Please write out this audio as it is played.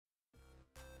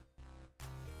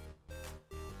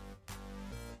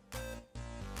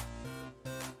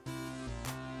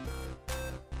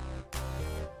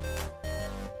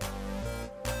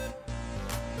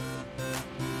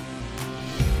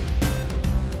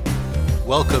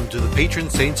Welcome to the Patron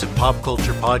Saints of Pop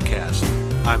Culture podcast.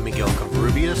 I'm Miguel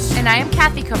Covarrubias. And I am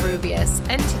Kathy Covarrubias.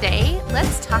 And today,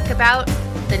 let's talk about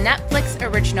the Netflix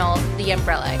original, The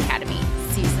Umbrella Academy,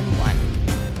 Season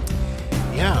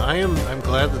 1. Yeah, I'm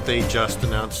glad that they just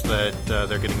announced that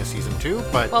they're getting a Season 2,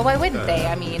 but... Well, why wouldn't they?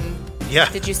 I mean, yeah.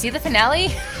 Did you see the finale?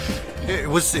 It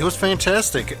was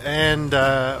fantastic. And,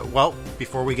 well,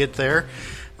 before we get there,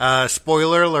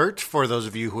 spoiler alert for those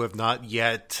of you who have not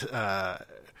yet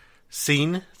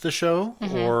seen the show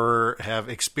or have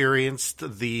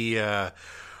experienced the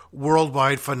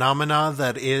worldwide phenomena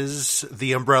that is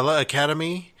the Umbrella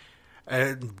Academy.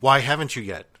 Why haven't you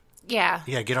yet? Yeah.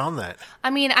 Yeah, get on that. I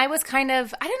mean, I don't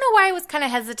know why I was kind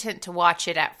of hesitant to watch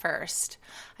it at first.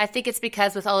 I think it's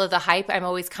because with all of the hype, I'm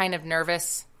always kind of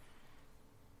nervous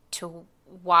to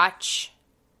watch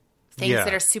things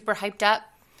that are super hyped up.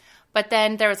 But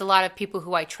then there was a lot of people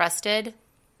who I trusted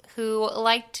who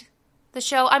liked the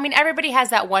show. I mean, everybody has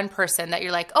that one person that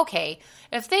you're like, okay,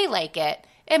 if they like it,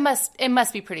 it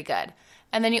must be pretty good.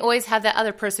 And then you always have that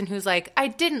other person who's like, I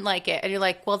didn't like it. And you're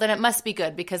like, well, then it must be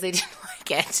good because they didn't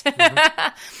like it.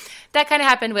 Mm-hmm. That kind of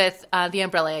happened with The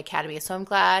Umbrella Academy. So I'm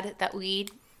glad that we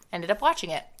ended up watching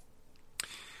it.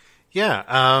 Yeah,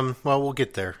 well, we'll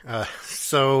get there.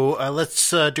 So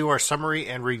let's do our summary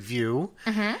and review.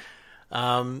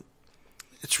 Mm-hmm.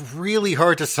 It's really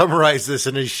hard to summarize this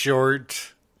in a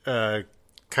short,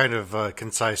 kind of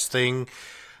concise thing.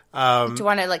 Do you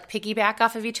want to piggyback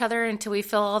off of each other until we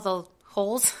fill all the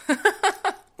holes?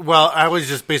 Well, I was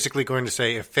just basically going to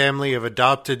say a family of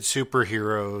adopted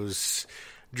superheroes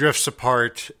drifts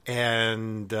apart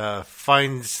and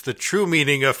finds the true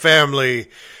meaning of family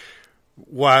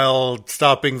while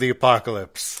stopping the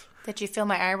apocalypse. Did you feel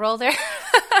my eye roll there?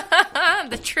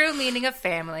 The true meaning of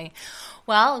family.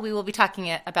 Well, we will be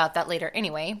talking about that later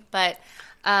anyway, but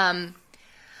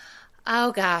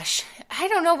oh gosh, I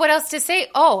don't know what else to say.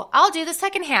 Oh, I'll do the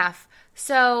second half.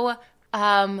 So,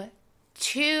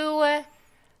 two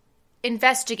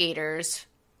investigators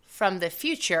from the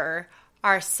future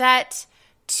are set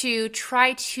to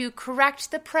try to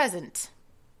correct the present.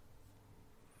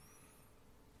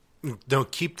 No,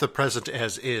 keep the present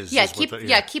as is. Yeah,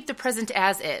 keep the present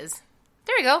as is.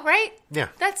 There we go, right? Yeah.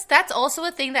 That's also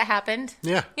a thing that happened.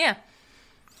 Yeah. Yeah.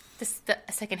 The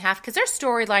second half, because their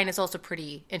storyline is also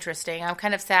pretty interesting. I'm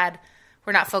kind of sad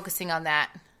we're not focusing on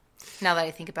that now that I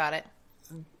think about it.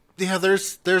 Yeah,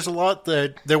 there's a lot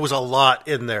there was a lot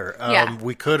in there.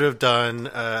 We could have done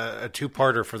a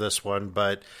two-parter for this one,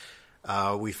 but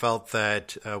we felt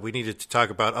that we needed to talk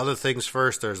about other things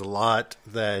first. There's a lot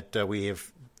that we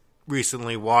have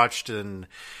recently watched and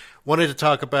wanted to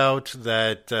talk about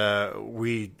that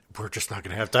we're just not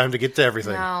going to have time to get to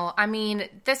everything. No, I mean,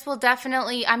 this will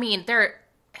definitely, I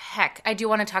do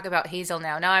want to talk about Hazel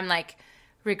now. Now I'm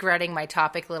regretting my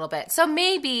topic a little bit. So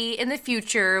maybe in the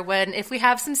future, if we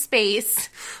have some space,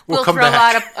 we'll throw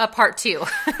out a part 2.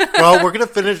 Well, we're going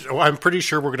to finish, I'm pretty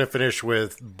sure we're going to finish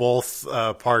with both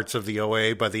parts of the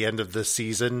OA by the end of this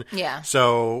season. Yeah.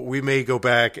 So we may go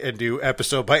back and do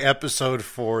episode by episode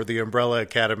for the Umbrella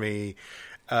Academy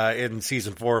in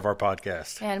season 4 of our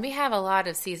podcast. And we have a lot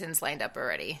of seasons lined up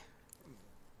already.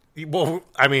 Well,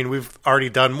 I mean, we've already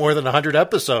done more than 100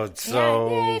 episodes, so...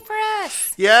 Yeah, yay for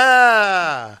us!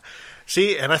 Yeah!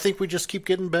 See, and I think we just keep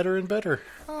getting better and better.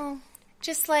 Oh,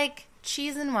 just like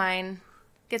cheese and wine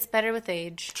gets better with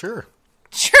age. Sure.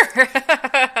 Sure!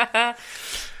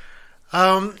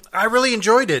 I really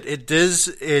enjoyed it. It is,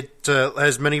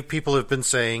 as many people have been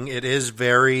saying, it is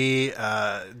very...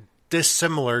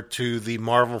 dissimilar to the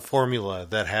Marvel formula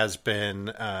that has been,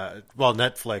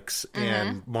 Netflix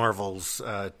and Marvel's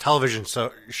television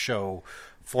show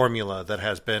formula that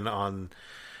has been on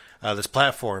this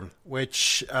platform,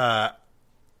 which I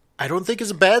don't think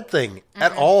is a bad thing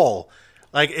at all.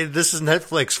 This is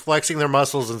Netflix flexing their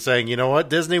muscles and saying, you know what,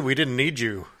 Disney, we didn't need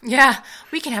you. Yeah,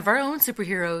 we can have our own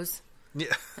superheroes.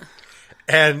 Yeah.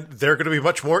 And they're going to be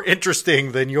much more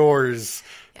interesting than yours.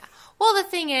 Yeah. Well, the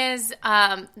thing is...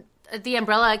 The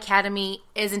Umbrella Academy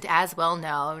isn't as well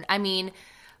known. I mean,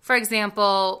 for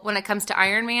example, when it comes to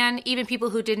Iron Man, even people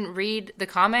who didn't read the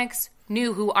comics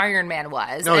knew who Iron Man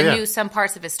was knew some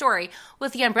parts of his story.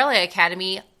 With the Umbrella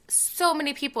Academy, so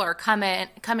many people are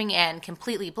coming in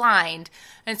completely blind,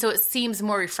 and so it seems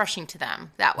more refreshing to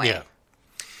them that way. Yeah.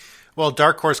 Well,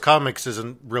 Dark Horse Comics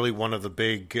isn't really one of the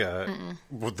big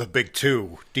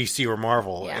two, DC or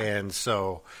Marvel, and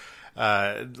so...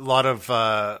 a lot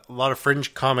of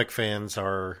fringe comic fans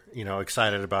are,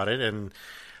 excited about it. And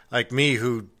like me,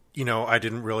 who, I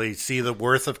didn't really see the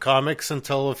worth of comics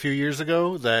until a few years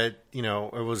ago, that, it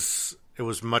was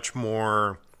much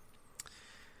more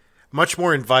much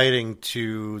more inviting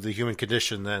to the human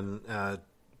condition than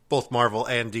both Marvel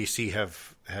and DC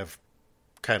have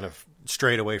kind of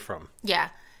strayed away from. Yeah.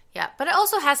 Yeah. But it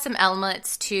also has some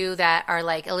elements, too, that are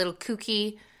like a little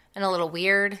kooky and a little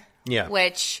weird. Yeah.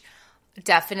 Which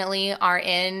definitely are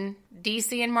in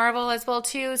DC and Marvel as well,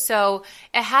 too. So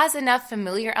it has enough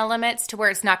familiar elements to where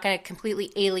it's not going to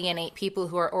completely alienate people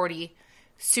who are already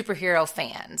superhero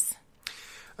fans.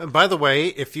 And by the way,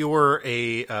 if you were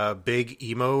a big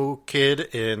emo kid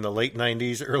in the late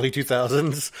 90s, early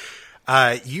 2000s,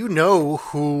 you know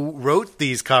who wrote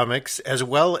these comics as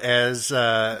well as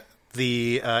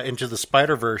the Into the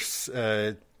Spider-Verse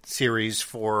series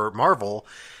for Marvel.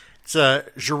 It's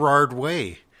Gerard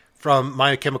Way from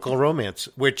My Chemical Romance,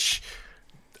 which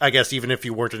I guess even if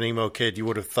you weren't an emo kid, you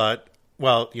would have thought,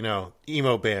 well, you know,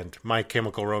 emo band, My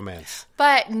Chemical Romance.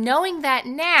 But knowing that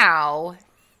now,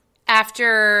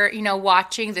 after, you know,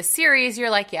 watching the series, you're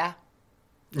like, yeah.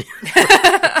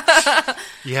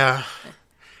 Yeah.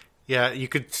 Yeah, you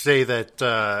could say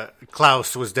that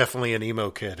Klaus was definitely an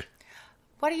emo kid.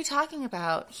 What are you talking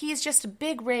about? He's just a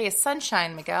big ray of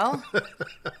sunshine, Miguel.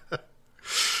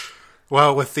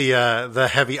 Well, with the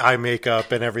heavy eye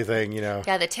makeup and everything, you know.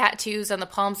 Yeah, the tattoos on the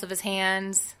palms of his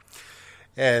hands.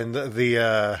 And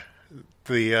the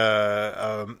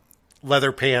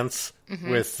leather pants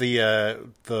with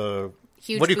the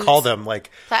Huge what do you boots. call them?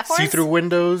 Like Platforms? see-through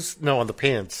windows? No, on the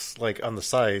pants, like on the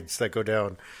sides that go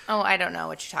down. Oh, I don't know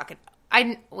what you're talking.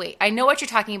 I know what you're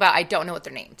talking about. I don't know what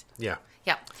they're named. Yeah.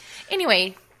 Yeah.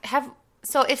 Anyway,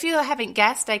 so if you haven't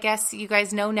guessed, I guess you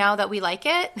guys know now that we like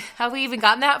it. Have we even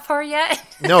gotten that far yet?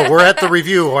 No, we're at the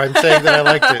review. I'm saying that I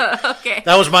liked it. Okay.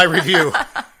 That was my review.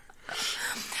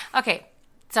 Okay.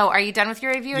 So are you done with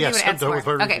your review? Or Yes, do you I'm want to add done some with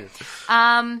more? my review.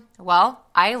 Okay. Well,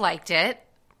 I liked it.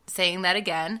 Saying that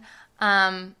again.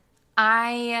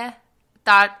 I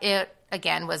thought it,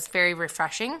 again, was very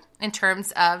refreshing in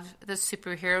terms of the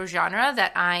superhero genre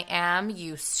that I am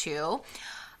used to.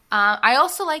 I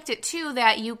also liked it, too,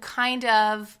 that you kind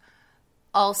of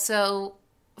also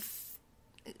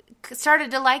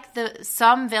started to like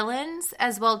some villains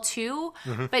as well, too,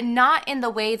 but not in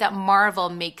the way that Marvel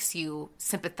makes you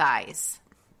sympathize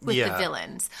with the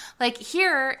villains. Like,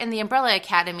 here in the Umbrella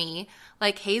Academy,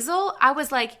 like, Hazel, I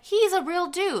was like, he's a real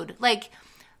dude. Like,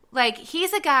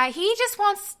 he's a guy, he just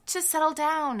wants to settle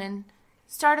down and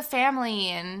start a family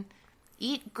and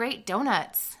eat great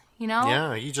donuts, you know?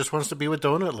 Yeah, he just wants to be with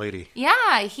Donut Lady.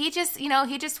 Yeah, he just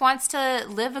wants to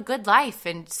live a good life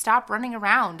and stop running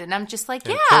around. And I'm just like,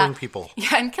 And yeah. killing people.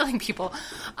 Yeah, and killing people.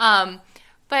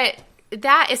 But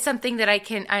that is something that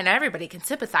and everybody can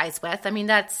sympathize with. I mean,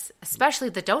 that's especially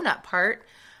the donut part.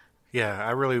 Yeah,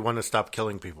 I really want to stop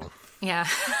killing people. Yeah.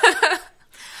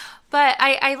 But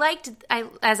I liked,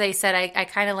 as I said, I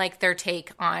kind of like their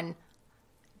take on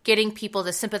getting people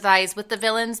to sympathize with the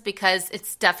villains, because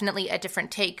it's definitely a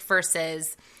different take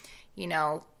versus, you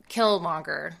know,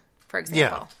 Killmonger, for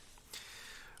example.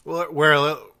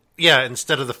 Yeah.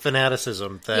 Instead of the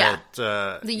fanaticism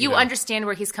that... You understand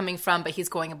where he's coming from, but he's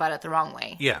going about it the wrong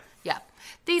way. Yeah. Yeah.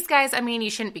 These guys, I mean, you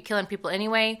shouldn't be killing people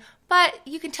anyway, but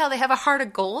you can tell they have a heart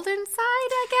of gold inside,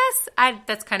 I guess.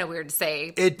 That's kind of weird to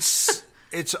say.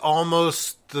 It's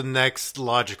almost the next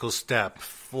logical step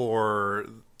for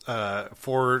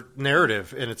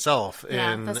narrative in itself,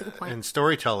 Yeah, that's a good point. in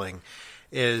storytelling,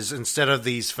 is instead of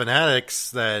these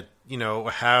fanatics that, you know,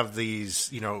 have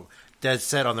these, you know, dead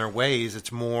set on their ways,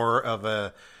 it's more of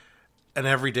an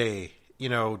everyday, you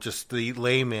know, just the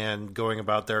layman going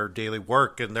about their daily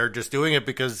work, and they're just doing it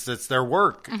because it's their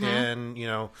work, and, you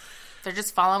know, They're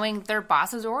just following their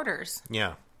boss's orders.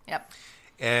 yeah. Yep.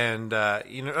 And,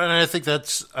 you know, and I think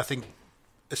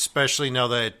especially now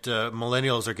that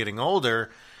millennials are getting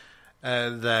older,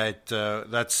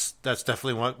 that's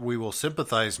definitely what we will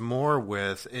sympathize more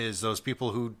with, is those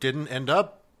people who didn't end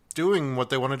up doing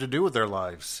what they wanted to do with their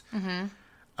lives.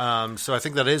 Mm-hmm. So I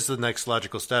think that is the next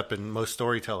logical step in most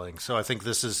storytelling. So I think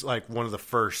this is like one of the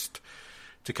first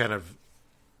to kind of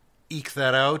eke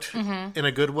that out in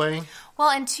a good way.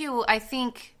 Well, and two, I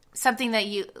think something that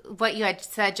what you had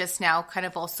said just now kind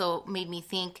of also made me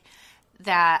think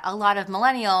that a lot of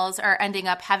millennials are ending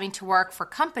up having to work for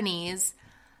companies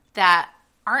that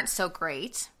aren't so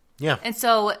great. Yeah. And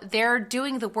so they're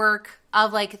doing the work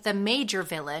of like the major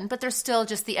villain, but they're still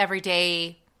just the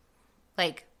everyday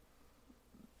like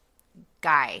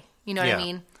guy. You know what I Yeah.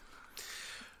 mean?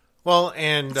 Well,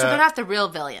 and So they're not the real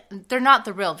villain. They're not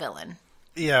the real villain.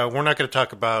 yeah, we're not going to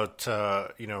talk about,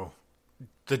 you know,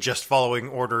 the just following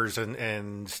orders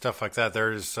and stuff like that.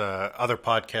 There's other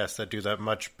podcasts that do that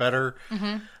much better.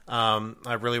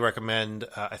 I really recommend,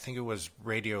 I think it was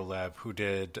Radiolab who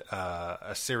did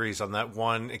a series on that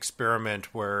one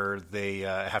experiment where they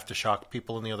have to shock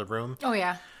people in the other room. Oh,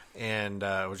 yeah. And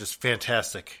it was just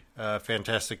fantastic.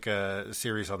 Fantastic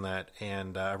series on that.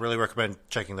 And I really recommend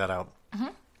checking that out.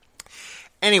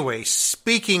 Anyway,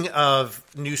 speaking of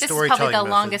new storytelling This is probably the methods,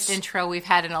 longest intro we've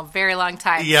had in a very long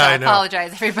time. Yeah, so I I know.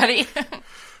 apologize, everybody.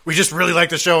 we just really like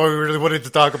the show, and we really wanted to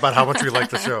talk about how much we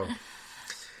like the show.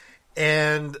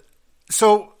 And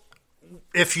so,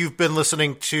 if you've been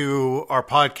listening to our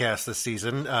podcast this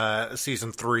season,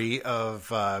 season 3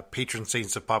 of Patron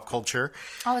Saints of Pop Culture,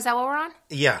 Oh, is that what we're on?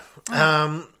 yeah,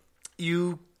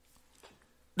 you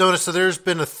notice that there's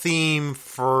been a theme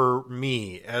for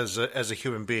me as a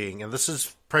human being, and this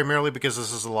is primarily because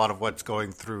this is a lot of what's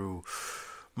going through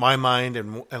my mind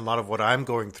and a lot of what I'm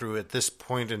going through at this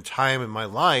point in time in my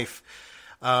life,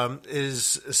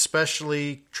 is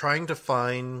especially trying to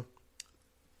find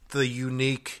the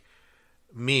unique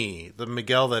me, the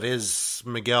Miguel that is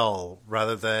Miguel,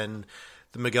 rather than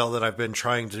the Miguel that I've been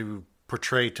trying to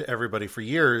portray to everybody for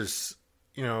years,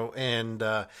 and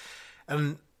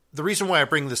the reason why I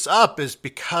bring this up is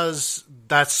because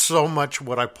that's so much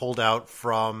what I pulled out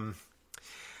from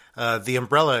the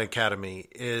Umbrella Academy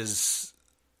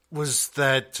was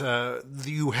that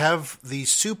you have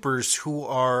these supers who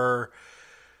are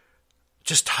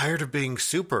just tired of being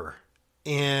super,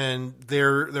 and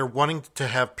they're wanting to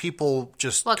have people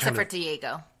just Well, except for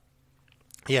Diego.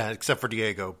 Yeah, except for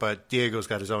Diego, but Diego's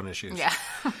got his own issues. Yeah.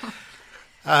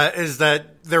 Is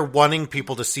that they're wanting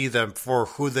people to see them for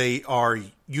who they are,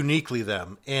 uniquely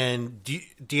them. And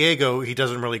Diego, he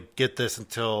doesn't really get this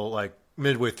until like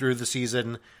midway through the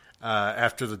season,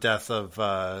 after the death of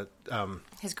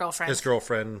His girlfriend. his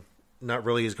girlfriend. Not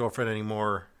really his girlfriend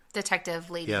anymore. Detective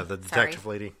lady. Yeah, the detective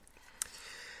lady.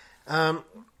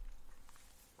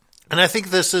 And I think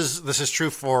this is true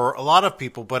for a lot of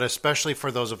people, but especially for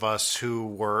those of us who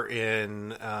were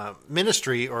in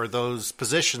ministry or those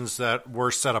positions that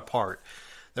were set apart,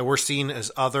 that we're seen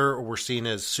as other, or we're seen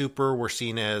as super, we're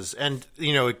seen as, and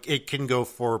it can go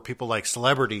for people like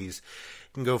celebrities,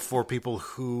 it can go for people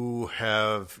who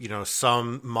have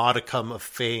some modicum of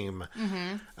fame.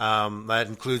 That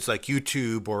includes like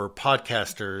YouTube or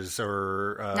podcasters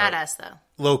or Not us, though.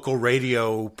 local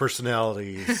radio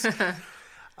personalities.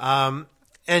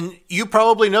 And you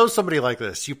probably know somebody like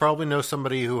this. You probably know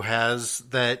somebody who has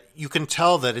that. You can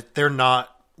tell that they're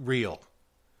not real,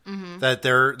 that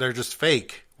they're just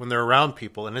fake when they're around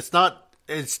people, and it's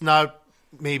not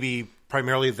maybe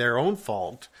primarily their own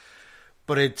fault,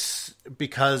 but it's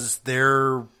because they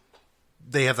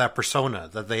have that persona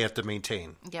that they have to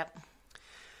maintain. Yep.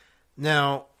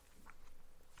 Now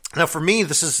for me,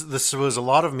 this was a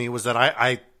lot of me was that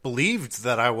I believed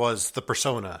that I was the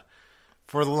persona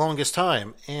for the longest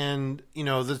time. And,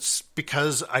 that's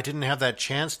because I didn't have that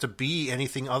chance to be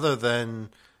anything other than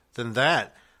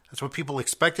that. That's what people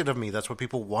expected of me. That's what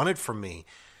people wanted from me.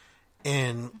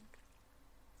 And,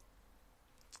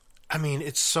 I mean,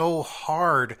 it's so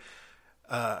hard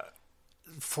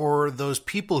for those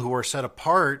people who are set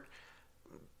apart,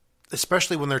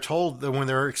 especially when they're told that when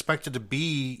they're expected to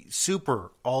be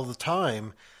super all the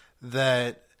time,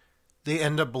 that they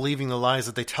end up believing the lies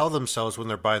that they tell themselves when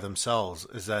they're by themselves,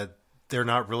 is that they're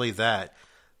not really that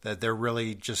they're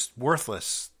really just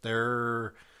worthless.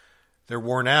 They're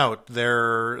worn out.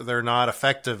 They're not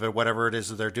effective at whatever it is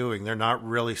that they're doing. They're not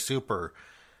really super.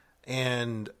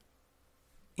 And,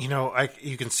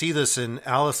 you can see this in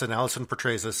Allison. Allison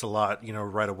portrays this a lot,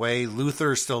 right away.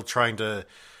 Luther's still trying to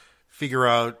figure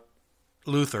out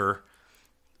Luther.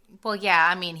 Well, yeah,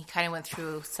 I mean, he kind of went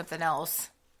through something else.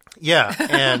 Yeah,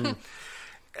 and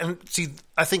see,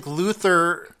 I think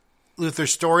Luther's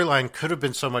storyline could have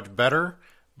been so much better,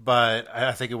 but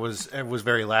I think it was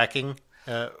very lacking.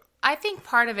 I think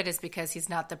part of it is because he's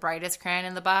not the brightest crayon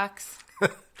in the box.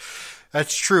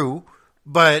 That's true,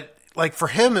 but like for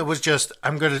him, it was just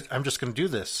I'm just gonna do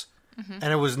this,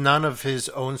 and it was none of his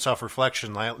own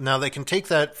self-reflection. Now they can take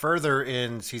that further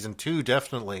in season 2,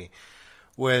 definitely.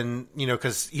 When,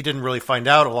 because he didn't really find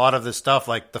out a lot of this stuff,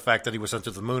 like the fact that he was sent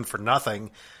to the moon for nothing,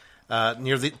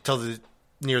 near the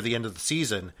end of the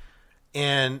season.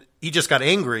 And he just got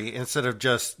angry instead of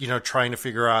just, trying to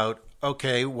figure out,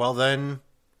 okay, well then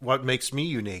what makes me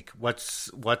unique?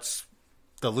 What's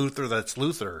the Luther that's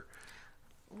Luther?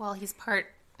 Well, he's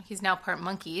now part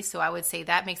monkey, so I would say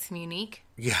that makes him unique.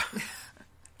 Yeah.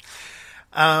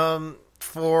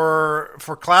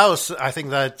 For Klaus, I think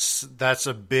that's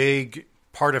a big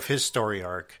part of his story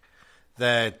arc,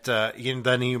 that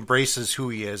then he embraces who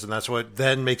he is, and that's what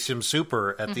then makes him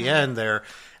super at the end there.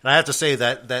 And I have to say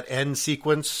that end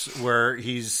sequence where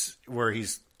he's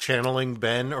channeling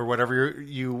Ben or whatever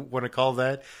you want to call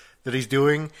that he's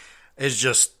doing is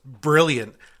just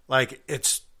brilliant. Like,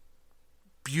 it's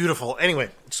beautiful. Anyway,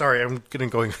 sorry, I'm not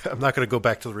going to go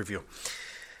back to the review.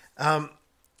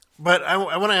 But I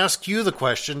want to ask you the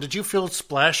question: did you feel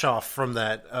splash off from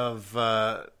that of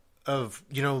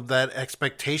that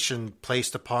expectation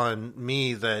placed upon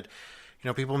me that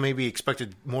people maybe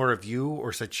expected more of you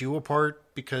or set you apart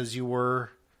because you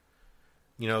were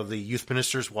the youth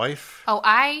minister's wife? Oh,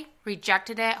 I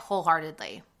rejected it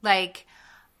wholeheartedly. Like,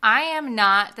 I am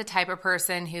not the type of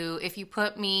person who, if you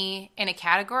put me in a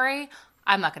category,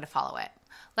 I'm not going to follow it.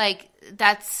 Like,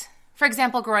 that's, for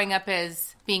example, growing up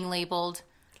as being labeled,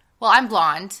 well, I'm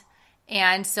blonde.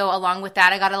 And so along with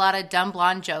that, I got a lot of dumb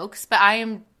blonde jokes, but I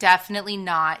am definitely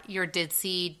not your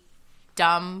ditzy,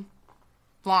 dumb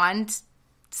blonde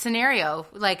scenario.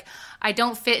 Like, I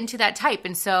don't fit into that type.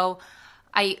 And so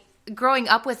growing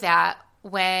up with that,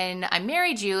 when I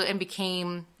married you and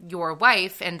became your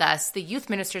wife and thus the youth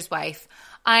minister's wife,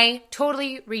 I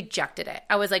totally rejected it.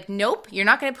 I was like, nope, you're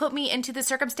not going to put me into this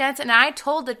circumstance. And I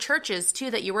told the churches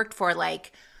too that you worked for,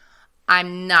 like,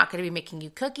 I'm not going to be making you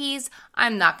cookies.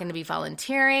 I'm not going to be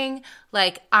volunteering.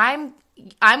 Like, I'm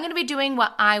going to be doing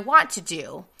what I want to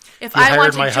do. If you I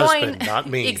want to my join, husband, not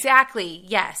me. Exactly.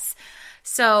 Yes.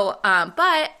 So,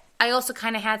 but I also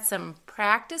kind of had some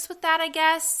practice with that, I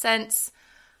guess, since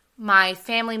my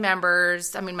family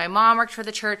members, I mean, my mom worked for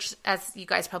the church, as you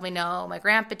guys probably know, my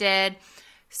grandpa did.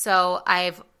 So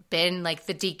I've been like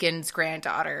the deacon's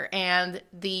granddaughter and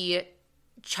the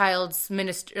children's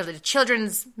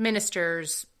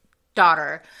minister's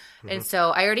daughter. Mm-hmm. And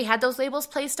so I already had those labels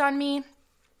placed on me,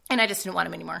 and I just didn't want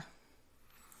them anymore.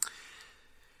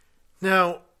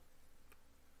 Now,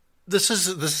 this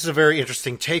is a very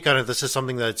interesting take on it. This is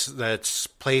something that's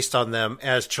placed on them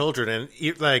as children,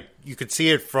 and like you could see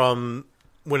it from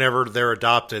whenever they're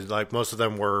adopted. Like, most of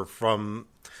them were from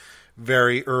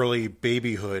very early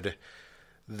babyhood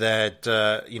that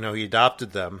he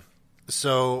adopted them.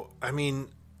 So, I mean,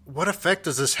 what effect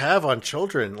does this have on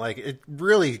children? Like, it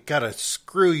really got to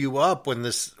screw you up when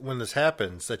this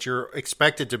happens, that you're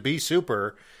expected to be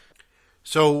super.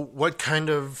 So what kind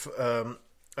of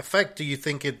effect do you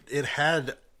think it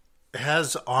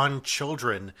has on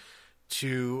children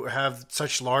to have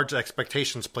such large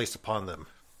expectations placed upon them?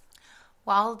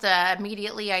 Well,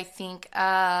 immediately I think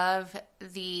of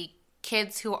the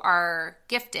kids who are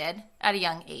gifted at a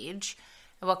young age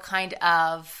and what kind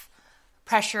of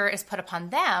pressure is put upon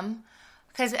them.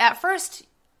 Because at first,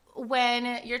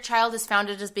 when your child is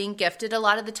founded as being gifted, a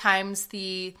lot of the times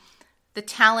the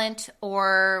talent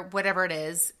or whatever it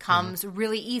is comes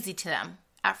really easy to them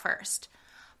at first.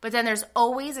 But then there's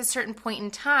always a certain point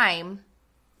in time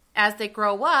as they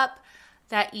grow up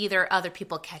that either other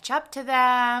people catch up to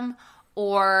them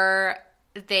or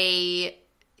they,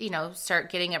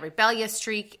 start getting a rebellious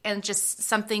streak and just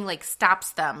something like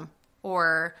stops them,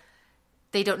 or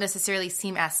they don't necessarily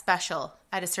seem as special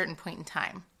at a certain point in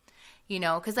time.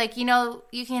 Because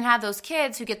you can have those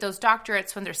kids who get those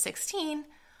doctorates when they're 16,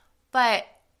 but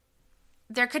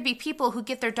there could be people who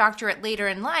get their doctorate later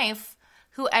in life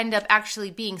who end up actually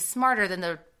being smarter than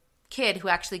the kid who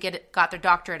actually got their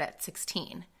doctorate at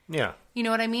 16. Yeah. You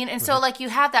know what I mean? And so, you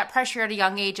have that pressure at a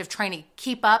young age of trying to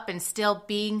keep up and still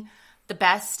being the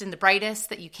best and the brightest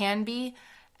that you can be.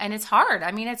 And it's hard.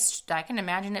 I mean, I can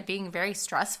imagine it being very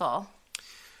stressful.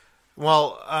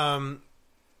 Well,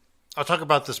 I'll talk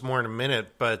about this more in a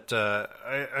minute, but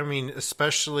I mean,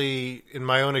 especially in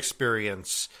my own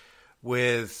experience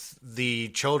with the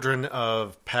children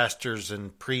of pastors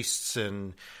and priests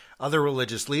and other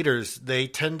religious leaders, they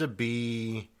tend to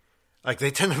be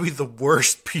the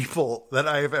worst people that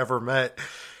I have ever met.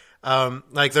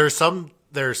 There's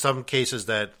some cases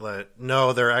that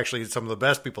no, they're actually some of the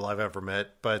best people I've ever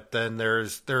met, but then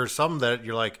there's some that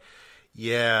you're like,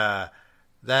 yeah,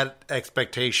 that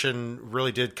expectation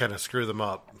really did kind of screw them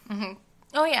up. Mm-hmm.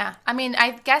 Oh yeah, I mean,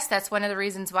 I guess that's one of the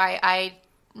reasons why I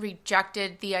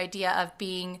rejected the idea of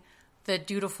being the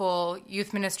dutiful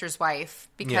youth minister's wife,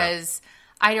 because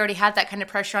I'd already had that kind of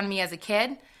pressure on me as a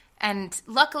kid. And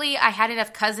luckily I had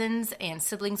enough cousins and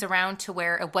siblings around to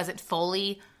where it wasn't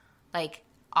fully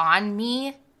on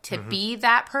me to be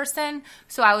that person.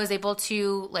 So I was able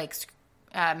to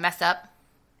mess up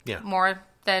more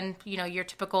than, your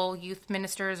typical youth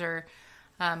ministers or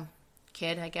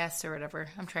kid, I guess, or whatever.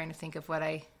 I'm trying to think of what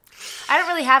I don't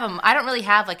really have them. I don't really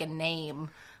have a name,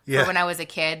 Yeah. for when I was a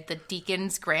kid. The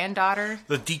deacon's granddaughter.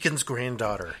 The deacon's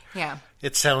granddaughter. Yeah.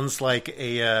 It sounds like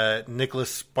a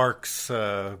Nicholas Sparks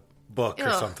book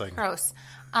or something. Gross.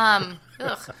 Ugh.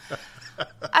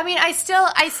 I mean, I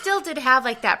still did have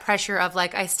like that pressure of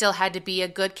like I still had to be a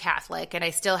good Catholic, and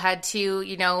I still had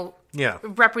to,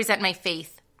 represent my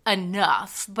faith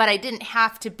enough, but I didn't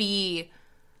have to be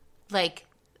like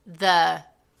the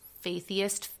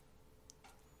faithiest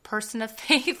person of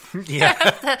faith.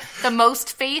 Yeah. the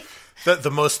most faith.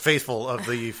 The most faithful of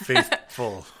the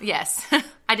faithful. Yes.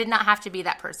 I did not have to be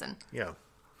that person. Yeah.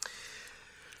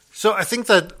 So I think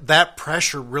that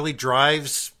pressure really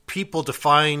drives people to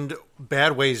find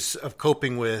bad ways of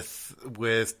coping with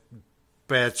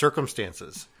bad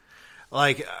circumstances.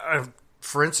 Like,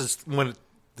 for instance,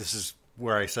 this is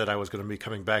where I said I was going to be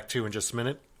coming back to in just a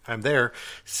minute. I'm there.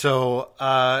 So,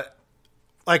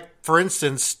 like, for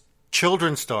instance,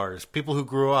 children's stars, people who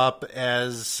grew up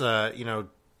as,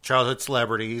 childhood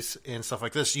celebrities and stuff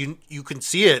like this, you can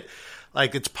see it.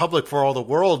 Like, it's public for all the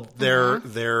world,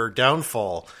 their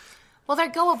downfall. Well, they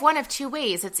go of one of two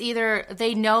ways. It's either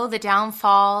they know the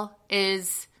downfall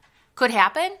could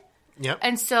happen. Yep.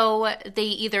 And so they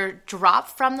either drop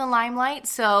from the limelight,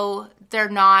 so they're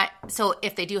not. So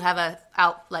if they do have a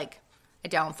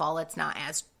downfall, it's not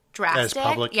as drastic, as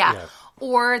public. Yeah.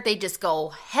 Or they just go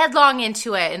headlong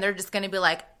into it, and they're just going to be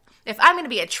like, if I'm going to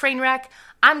be a train wreck,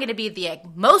 I'm going to be the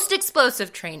most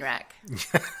explosive train wreck.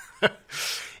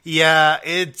 Yeah,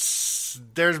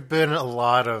 there's been a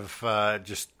lot of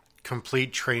just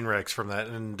complete train wrecks from that,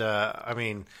 and I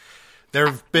mean, there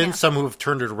have been some who have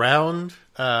turned it around.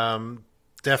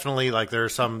 Definitely, like there are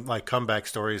some like comeback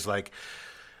stories. Like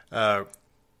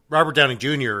Robert Downey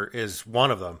Jr. is one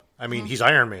of them. I mean, he's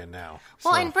Iron Man now.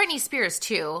 Well, so. And Britney Spears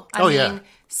too. I mean,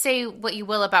 say what you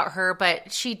will about her,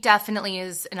 but she definitely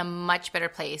is in a much better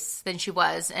place than she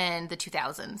was in the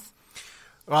 2000s.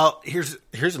 Well, here's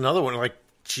another one. Like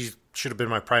she should have been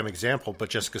my prime example, but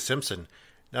Jessica Simpson.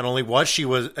 Not only was she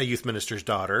a youth minister's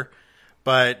daughter,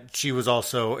 but she was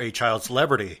also a child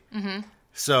celebrity. Mm-hmm.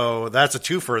 So that's a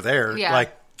twofer there. Yeah.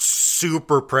 Like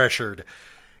super pressured.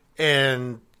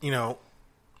 And,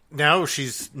 now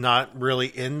she's not really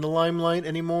in the limelight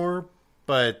anymore.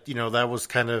 But, that was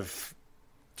kind of,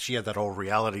 she had that old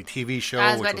reality TV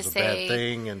show, which was a bad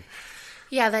thing. And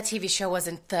yeah, that TV show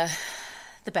wasn't the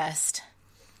best.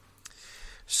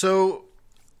 So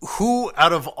who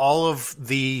out of all of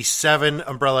the 7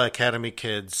 Umbrella Academy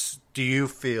kids do you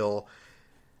feel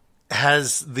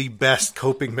has the best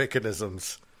coping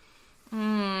mechanisms?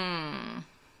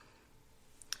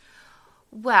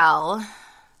 Well,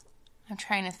 I'm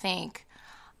trying to think.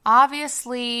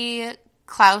 Obviously,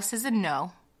 Klaus is a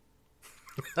no.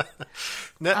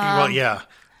 Well, yeah.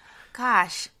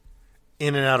 Gosh.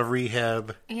 In and out of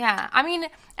rehab. Yeah. I mean,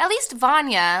 at least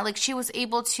Vanya, like, she was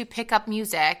able to pick up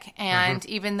music. And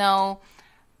even though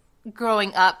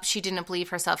growing up, she didn't believe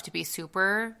herself to be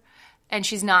super, and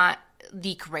she's not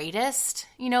the greatest,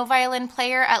 violin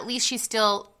player, at least she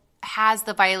still has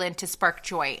the violin to spark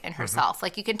joy in herself.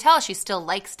 Like, you can tell she still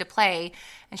likes to play,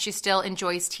 and she still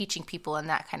enjoys teaching people and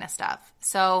that kind of stuff.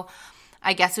 So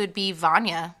I guess it would be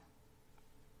Vanya,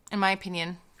 in my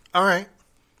opinion. All right.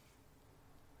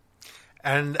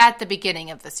 And at the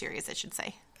beginning of the series, I should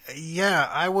say. Yeah,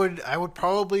 I would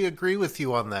probably agree with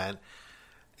you on that.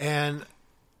 And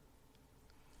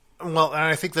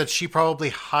I think that she probably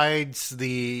hides it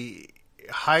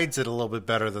a little bit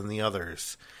better than the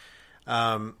others.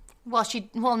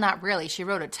 Well, not really. She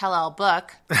wrote a tell-all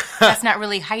book. That's not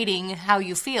really hiding how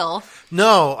you feel.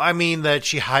 No, I mean that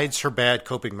she hides her bad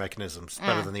coping mechanisms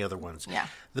better than the other ones. Yeah.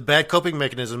 The bad coping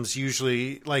mechanisms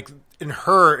usually, like in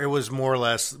her, it was more or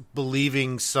less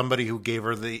believing somebody who gave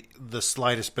her the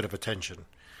slightest bit of attention.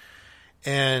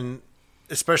 And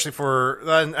especially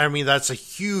that's a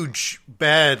huge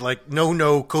bad, like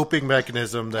no coping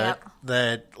mechanism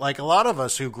that like a lot of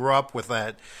us who grew up with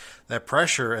that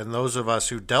pressure, and those of us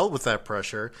who dealt with that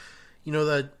pressure,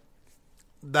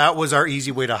 that was our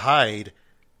easy way to hide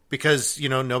because,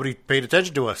 nobody paid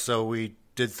attention to us. So we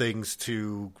did things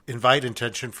to invite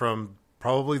attention from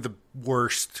probably the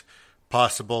worst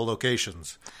possible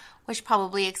locations. Which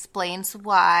probably explains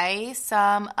why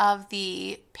some of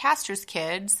the pastor's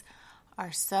kids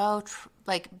are so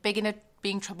big into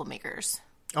being troublemakers.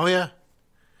 Oh, yeah.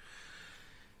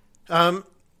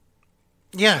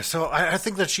 Yeah, so I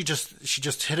think that she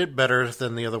just hit it better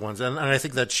than the other ones, and I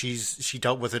think that she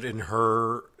dealt with it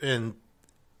and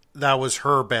that was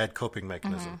her bad coping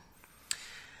mechanism.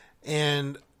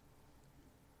 And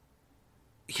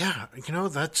yeah,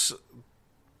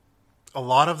 a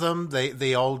lot of them,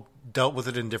 they all dealt with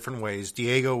it in different ways.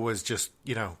 Diego was just,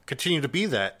 continue to be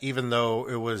that, even though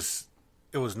it was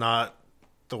not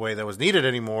the way that was needed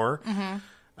anymore.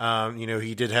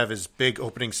 He did have his big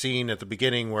opening scene at the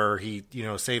beginning where he,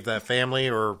 saved that family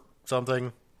or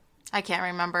something. I can't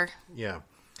remember. Yeah.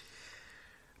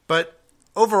 But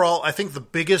overall, I think the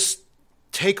biggest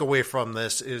takeaway from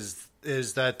this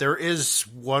is that there is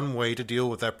one way to deal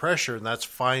with that pressure, and that's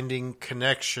finding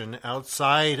connection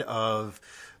outside of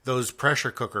those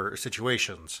pressure cooker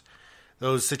situations.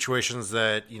 Those situations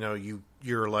that,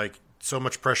 you're like, so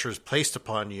much pressure is placed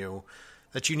upon you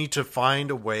that you need to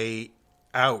find a way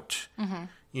out. Mm-hmm.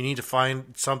 You need to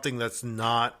find something that's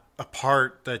not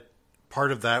part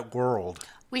of that world.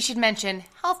 We should mention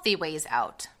healthy ways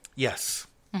out. Yes.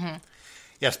 Mm-hmm.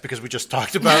 Yes, because we just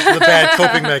talked about the bad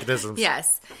coping mechanisms.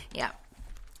 Yes. Yeah.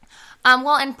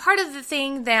 And part of the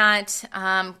thing that,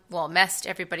 messed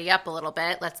everybody up a little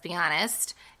bit, let's be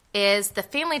honest, is the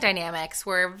family dynamics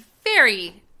were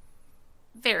very,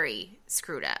 very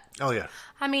screwed up. Oh, yeah.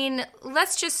 I mean,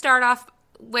 let's just start off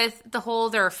with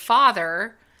their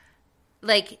father,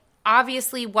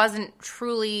 obviously wasn't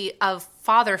truly a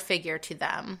father figure to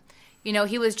them.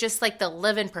 He was just like the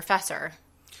live-in professor.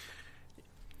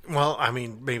 Well, I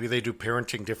mean, maybe they do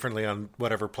parenting differently on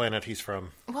whatever planet he's from.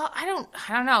 Well, I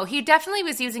don't know. He definitely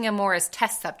was using them more as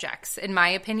test subjects, in my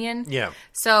opinion. Yeah.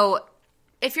 So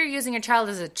if you're using a child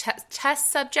as a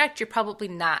test subject, you're probably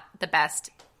not the best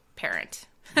parent.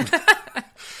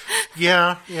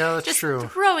 Yeah, that's just true.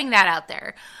 Throwing that out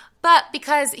there. But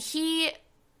because he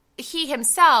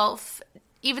himself,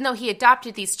 even though he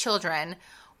adopted these children,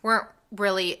 weren't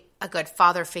really a good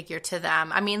father figure to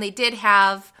them. I mean, they did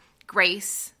have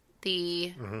Grace,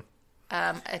 the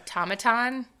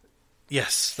automaton.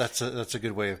 Yes, that's a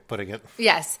good way of putting it.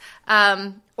 Yes,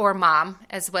 or mom,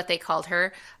 as what they called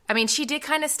her. I mean, she did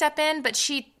kind of step in, but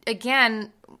she,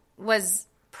 again, was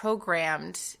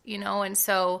programmed, and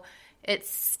so it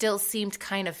still seemed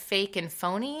kind of fake and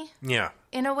phony. Yeah.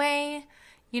 In a way.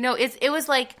 It was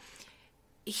like,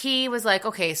 he was like,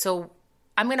 okay, so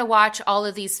I'm going to watch all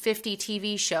of these 50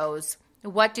 TV shows.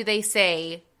 What do they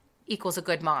say equals a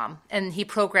good mom? And he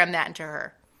programmed that into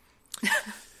her.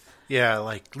 Yeah,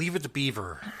 like Leave It to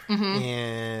Beaver.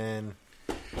 Mm-hmm.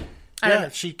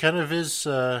 And she kind of is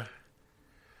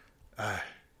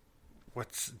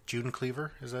what's June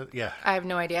Cleaver? Is that? Yeah. I have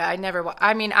no idea.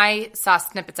 I saw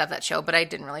snippets of that show, but I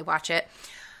didn't really watch it.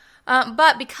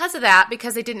 But because of that,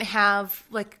 because they didn't have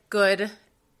good,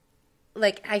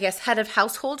 I guess, head of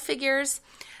household figures,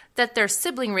 that their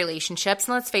sibling relationships,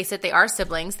 and let's face it, they are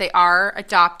siblings. They are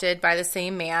adopted by the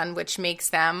same man, which makes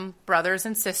them brothers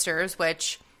and sisters,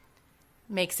 which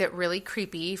makes it really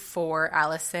creepy for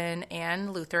Allison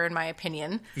and Luther, in my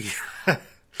opinion. Yeah.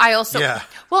 I also,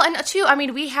 well, and two, I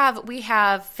mean, we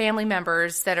have family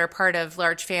members that are part of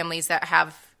large families that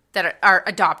are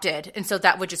adopted, and so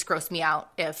that would just gross me out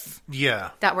if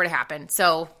that were to happen.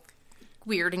 So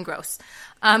weird and gross.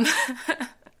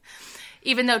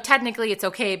 Even though technically it's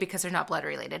okay because they're not blood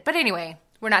related. But anyway,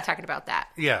 we're not talking about that.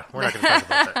 Yeah, we're not going to talk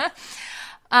about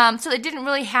that. So they didn't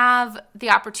really have the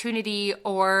opportunity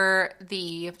or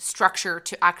the structure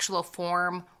to actually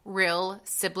form real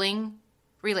sibling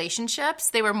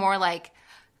relationships. They were more like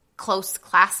close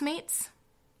classmates,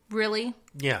 really.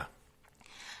 Yeah.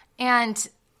 And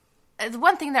the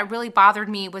one thing that really bothered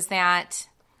me was that,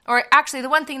 or actually the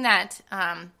one thing that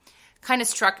kind of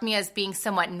struck me as being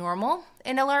somewhat normal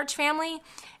in a large family,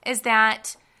 is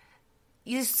that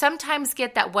you sometimes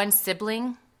get that one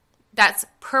sibling that's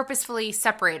purposefully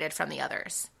separated from the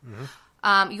others.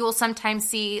 Mm-hmm. You will sometimes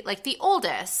see the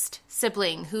oldest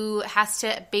sibling who has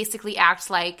to basically act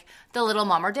like the little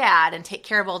mom or dad and take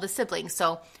care of all the siblings.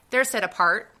 So they're set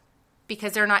apart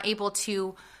because they're not able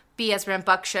to be as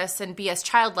rambunctious and be as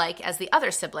childlike as the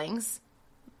other siblings,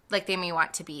 like they may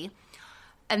want to be.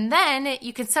 And then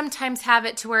you can sometimes have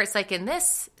it to where it's like in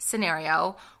this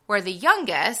scenario where the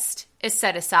youngest is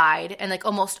set aside and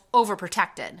almost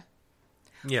overprotected.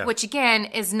 Yeah. Which again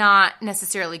is not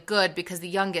necessarily good because the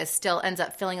youngest still ends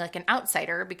up feeling like an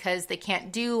outsider because they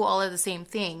can't do all of the same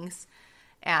things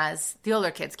as the older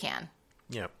kids can.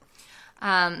 Yep.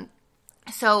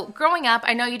 So growing up,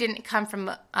 I know you didn't come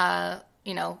from a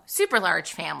super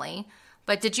large family.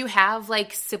 But did you have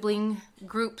sibling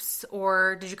groups,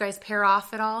 or did you guys pair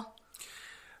off at all?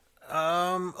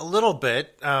 A little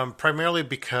bit, primarily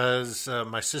because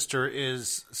my sister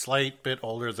is a slight bit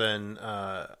older than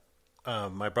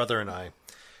my brother and I.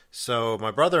 So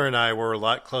my brother and I were a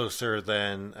lot closer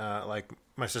than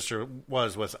my sister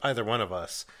was with either one of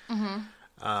us.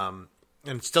 Mm-hmm.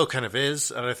 And still kind of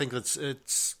is, and I think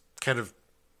it's kind of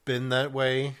been that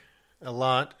way a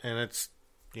lot, and it's,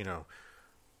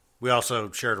 we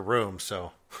also shared a room,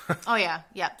 so. Oh, yeah.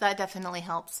 Yeah, that definitely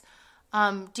helps.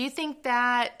 Do you think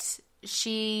that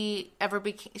she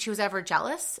was ever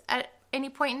jealous at any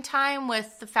point in time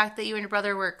with the fact that you and your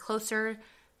brother were closer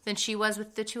than she was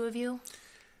with the two of you?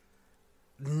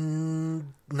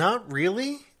 Not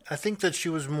really. I think that she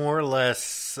was more or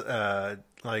less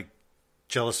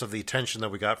jealous of the attention that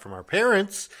we got from our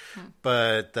parents,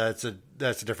 but that's a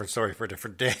different story for a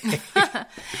different day.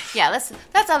 Yeah,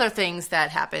 that's other things that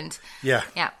happened. Yeah.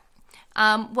 Yeah.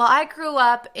 Well, I grew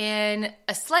up in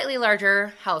a slightly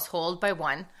larger household by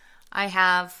one. I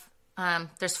have,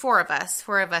 there's four of us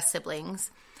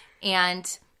siblings,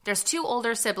 and there's two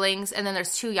older siblings, and then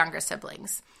there's two younger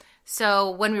siblings.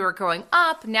 So when we were growing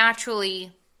up,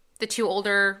 naturally, the two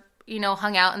older,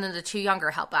 hung out, and then the two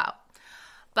younger help out.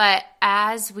 But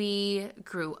as we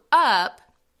grew up,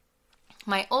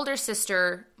 my older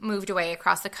sister moved away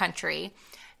across the country,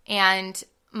 and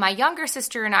my younger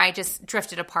sister and I just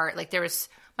drifted apart. Like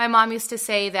my mom used to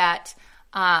say that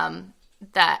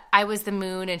that I was the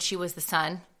moon and she was the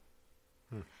sun,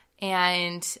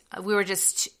 and we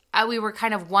were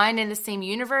kind of one in the same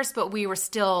universe, but we were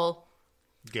still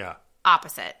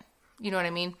opposite. You know what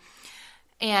I mean?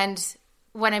 And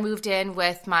when I moved in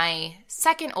with my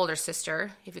second older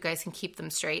sister, if you guys can keep them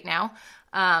straight now,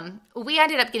 we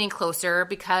ended up getting closer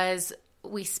because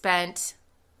we spent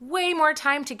way more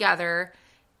time together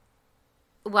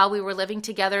while we were living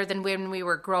together than when we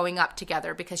were growing up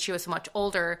together, because she was so much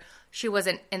older. She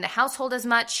wasn't in the household as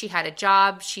much. She had a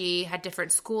job. She had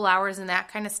different school hours and that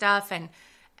kind of stuff, and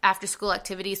after school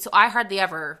activities. So I hardly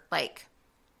ever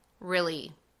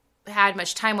really had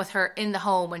much time with her in the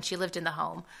home when she lived in the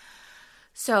home.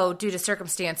 So due to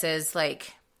circumstances,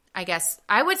 I guess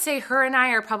I would say her and I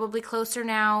are probably closer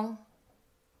now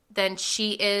than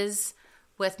she is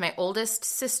with my oldest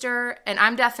sister. And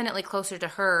I'm definitely closer to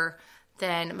her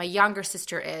than my younger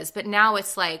sister is. But now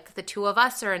it's the two of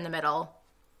us are in the middle.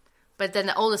 But then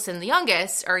the oldest and the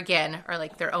youngest are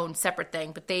their own separate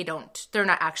thing, but they're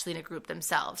not actually in a group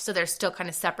themselves. So they're still kind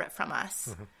of separate from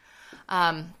us.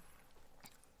 Mm-hmm.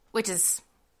 Which is,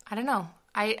 I don't know.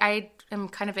 I am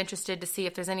kind of interested to see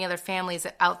if there's any other families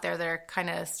out there that are kind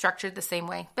of structured the same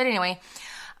way. But anyway,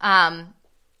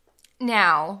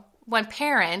 now when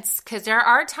parents, because there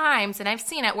are times, and I've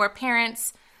seen it, where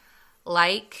parents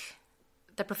like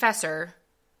the professor,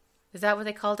 is that what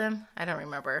they called him? I don't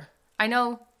remember. I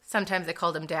know sometimes they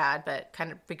called him dad, but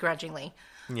kind of begrudgingly.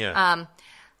 Yeah.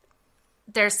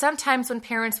 There's sometimes when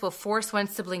parents will force one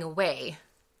sibling away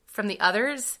from the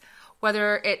others,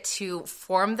 whether it to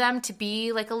form them to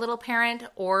be like a little parent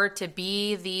or to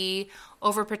be the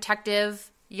overprotective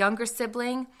younger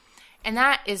sibling. And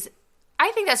that is,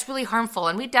 I think that's really harmful.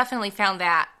 And we definitely found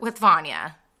that with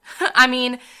Vanya. I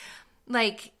mean,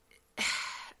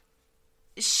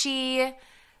 she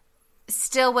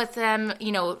still with them,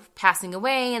 passing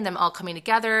away and them all coming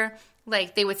together,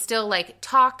 they would still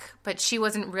talk, but she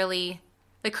wasn't really,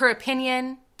 her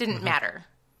opinion didn't matter,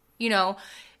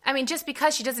 I mean, just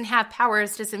because she doesn't have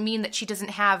powers doesn't mean that she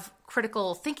doesn't have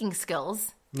critical thinking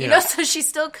skills, so she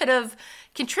still could have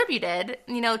contributed,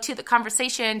 to the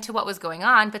conversation, to what was going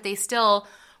on, but they still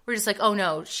were just oh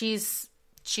no, she's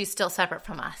still separate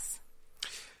from us.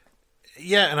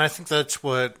 Yeah, and I think that's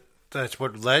what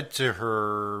led to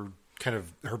her kind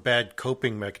of her bad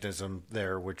coping mechanism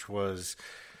there, which was,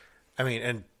 I mean,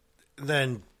 and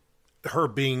then her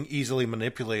being easily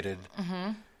manipulated.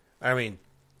 Mm-hmm. I mean,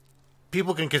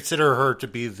 people can consider her to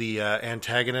be the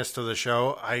antagonist of the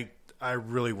show. I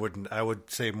really wouldn't. I would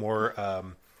say more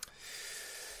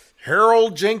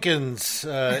Harold Jenkins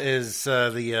is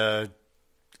the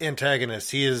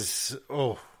antagonist. He is,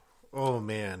 oh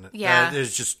man. Yeah. That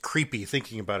is just creepy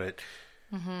thinking about it.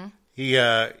 Mm-hmm. He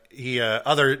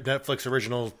other Netflix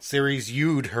original series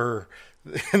viewed her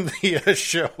in the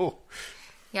show.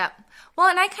 Yeah. Well,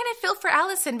 and I kind of feel for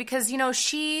Allison because,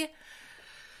 she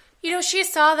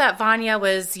saw that Vanya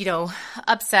was,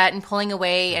 upset and pulling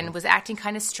away and was acting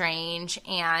kind of strange.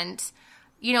 And,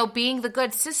 being the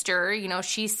good sister,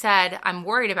 she said, I'm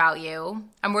worried about you.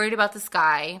 I'm worried about this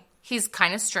guy. He's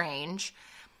kind of strange.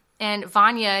 And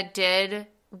Vanya did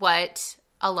what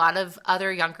a lot of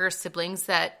other younger siblings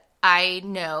that I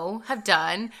know have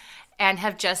done and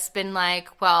have just been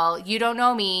well, you don't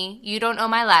know me. You don't know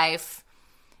my life.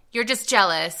 You're just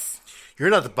jealous. You're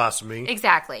not the boss of me.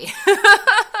 Exactly.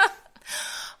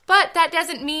 But that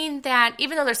doesn't mean that,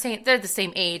 even though they're the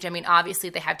same age, I mean, obviously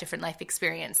they have different life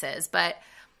experiences, but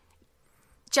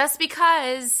just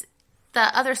because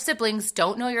the other siblings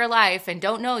don't know your life and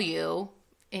don't know you,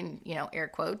 in, air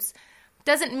quotes,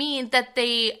 doesn't mean that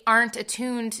they aren't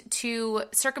attuned to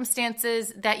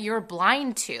circumstances that you're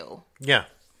blind to. Yeah.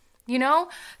 You know?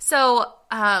 So,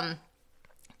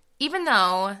 even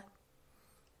though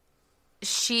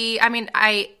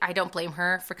I don't blame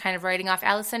her for kind of writing off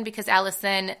Allison, because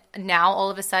Allison now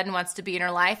all of a sudden wants to be in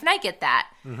her life, and I get that.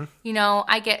 Mm-hmm. You know,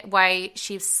 I get why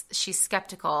she's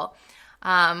skeptical.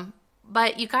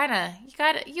 But you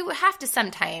have to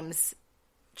sometimes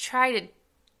try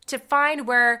to find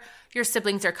where your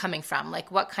siblings are coming from,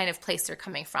 like what kind of place they're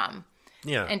coming from.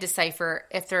 Yeah. And decipher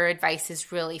if their advice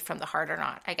is really from the heart or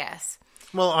not, I guess.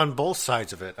 Well, on both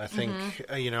sides of it, I think,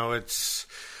 it's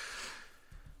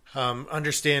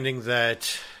understanding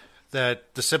that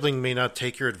the sibling may not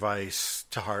take your advice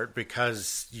to heart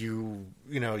because you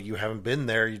haven't been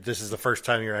there. This is the first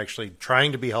time you're actually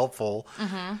trying to be helpful.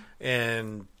 Mm-hmm.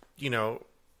 And,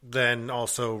 then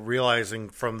also realizing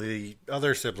from the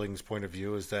other sibling's point of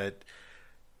view is that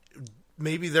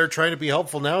maybe they're trying to be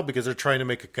helpful now because they're trying to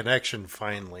make a connection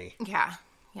finally. Yeah.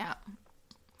 Yeah.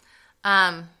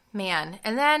 Man.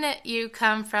 And then you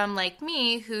come from like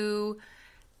me, who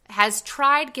has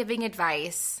tried giving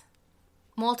advice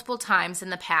multiple times in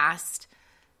the past.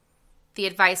 The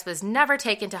advice was never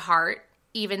taken to heart,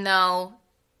 even though,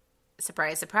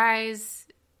 surprise, surprise,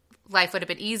 life would have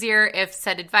been easier if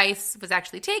said advice was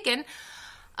actually taken.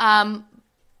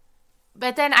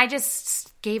 But then I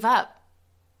just gave up.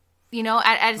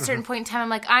 At a certain point in time, I'm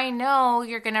like, I know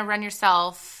you're going to run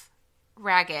yourself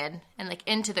ragged and like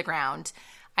into the ground.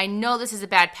 I know this is a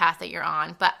bad path that you're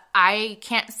on, but I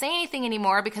can't say anything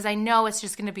anymore because I know it's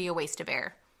just going to be a waste of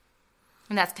air.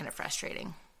 And that's kind of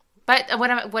frustrating. But what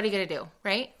are you going to do,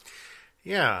 right?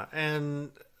 Yeah,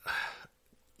 and,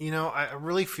 I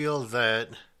really feel that,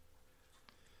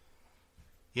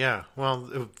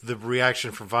 the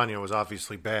reaction from Vanya was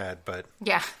obviously bad, but...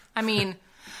 Yeah, I mean...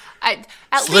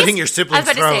 Slitting your sibling's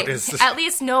throat is... At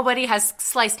least nobody has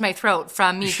sliced my throat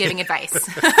from me giving advice.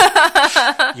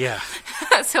 Yeah.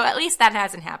 So at least that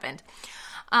hasn't happened.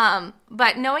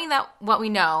 But knowing that what we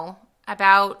know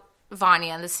about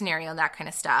Vanya and the scenario and that kind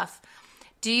of stuff,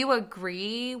 do you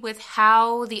agree with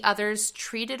how the others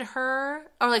treated her?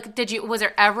 Or was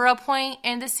there ever a point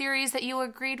in the series that you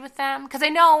agreed with them? Because I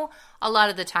know a lot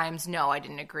of the times, no, I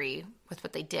didn't agree with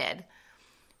what they did.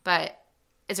 But...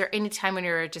 is there any time when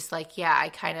you're just like, yeah, I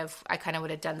kind of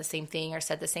would have done the same thing or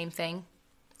said the same thing?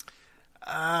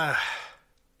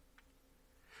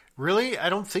 Really? I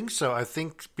don't think so. I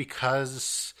think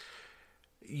because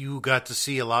you got to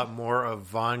see a lot more of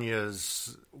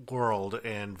Vanya's world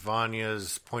and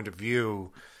Vanya's point of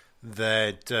view,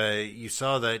 that you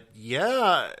saw that,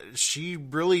 yeah, she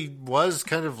really was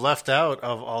kind of left out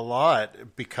of a lot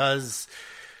because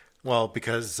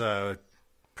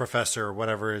Professor,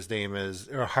 whatever his name is,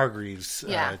 or Hargreaves,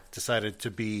 decided to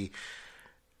be,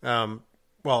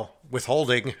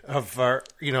 withholding of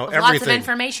everything. Lots of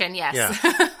information, yes.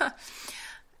 Yeah.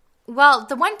 Well,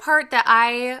 the one part that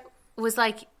I was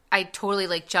like, I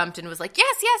totally jumped and was like,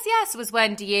 yes, was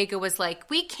when Diego was like,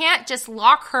 we can't just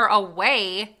lock her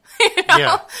away.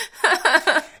 Yeah.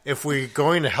 If we're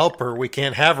going to help her, we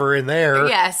can't have her in there.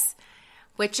 Yes,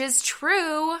 which is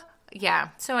true. Yeah.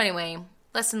 So anyway...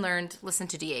 lesson learned, listen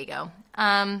to Diego.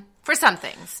 For some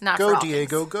things, not for all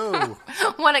Diego, things. go.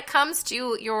 When it comes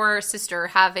to your sister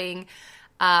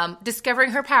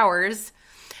discovering her powers,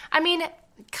 I mean,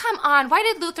 come on. Why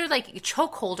did Luther,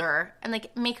 chokehold her and,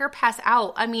 make her pass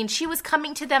out? I mean, she was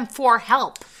coming to them for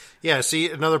help. Yeah, see,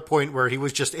 another point where he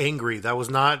was just angry. That was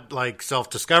not,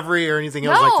 self-discovery or anything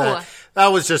else like that. That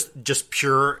was just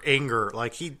pure anger.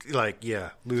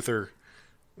 Luther...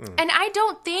 And I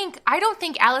don't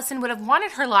think Allison would have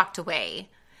wanted her locked away.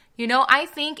 I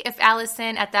think if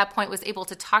Allison at that point was able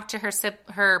to talk to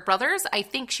her brothers, I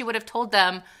think she would have told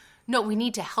them, no, we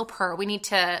need to help her.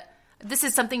 This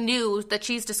is something new that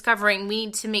she's discovering. We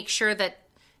need to make sure that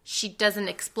she doesn't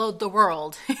explode the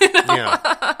world.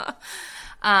 Yeah.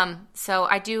 So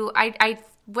I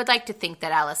would like to think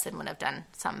that Allison would have done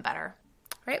something better.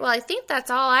 All right, well, I think that's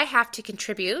all I have to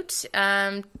contribute.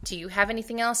 Do you have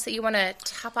anything else that you want to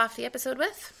top off the episode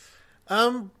with?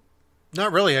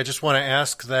 Not really. I just want to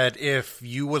ask that if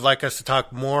you would like us to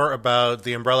talk more about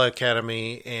the Umbrella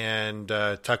Academy and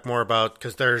talk more about,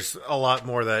 because there's a lot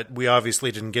more that we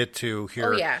obviously didn't get to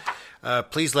here. Oh, yeah.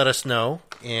 Please let us know,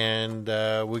 and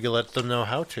we can let them know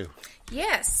how to.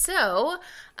 Yes, so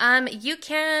you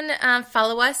can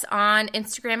follow us on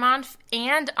Instagram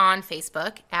and on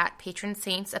Facebook at Patron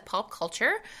Saints of Pulp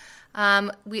Culture.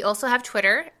 We also have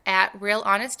Twitter at Real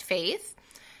Honest Faith.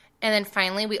 And then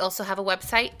finally, we also have a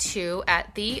website too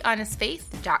at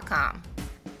thehonestfaith.com.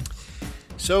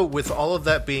 So, with all of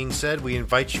that being said, we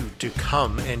invite you to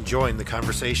come and join the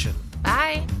conversation.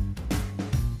 Bye.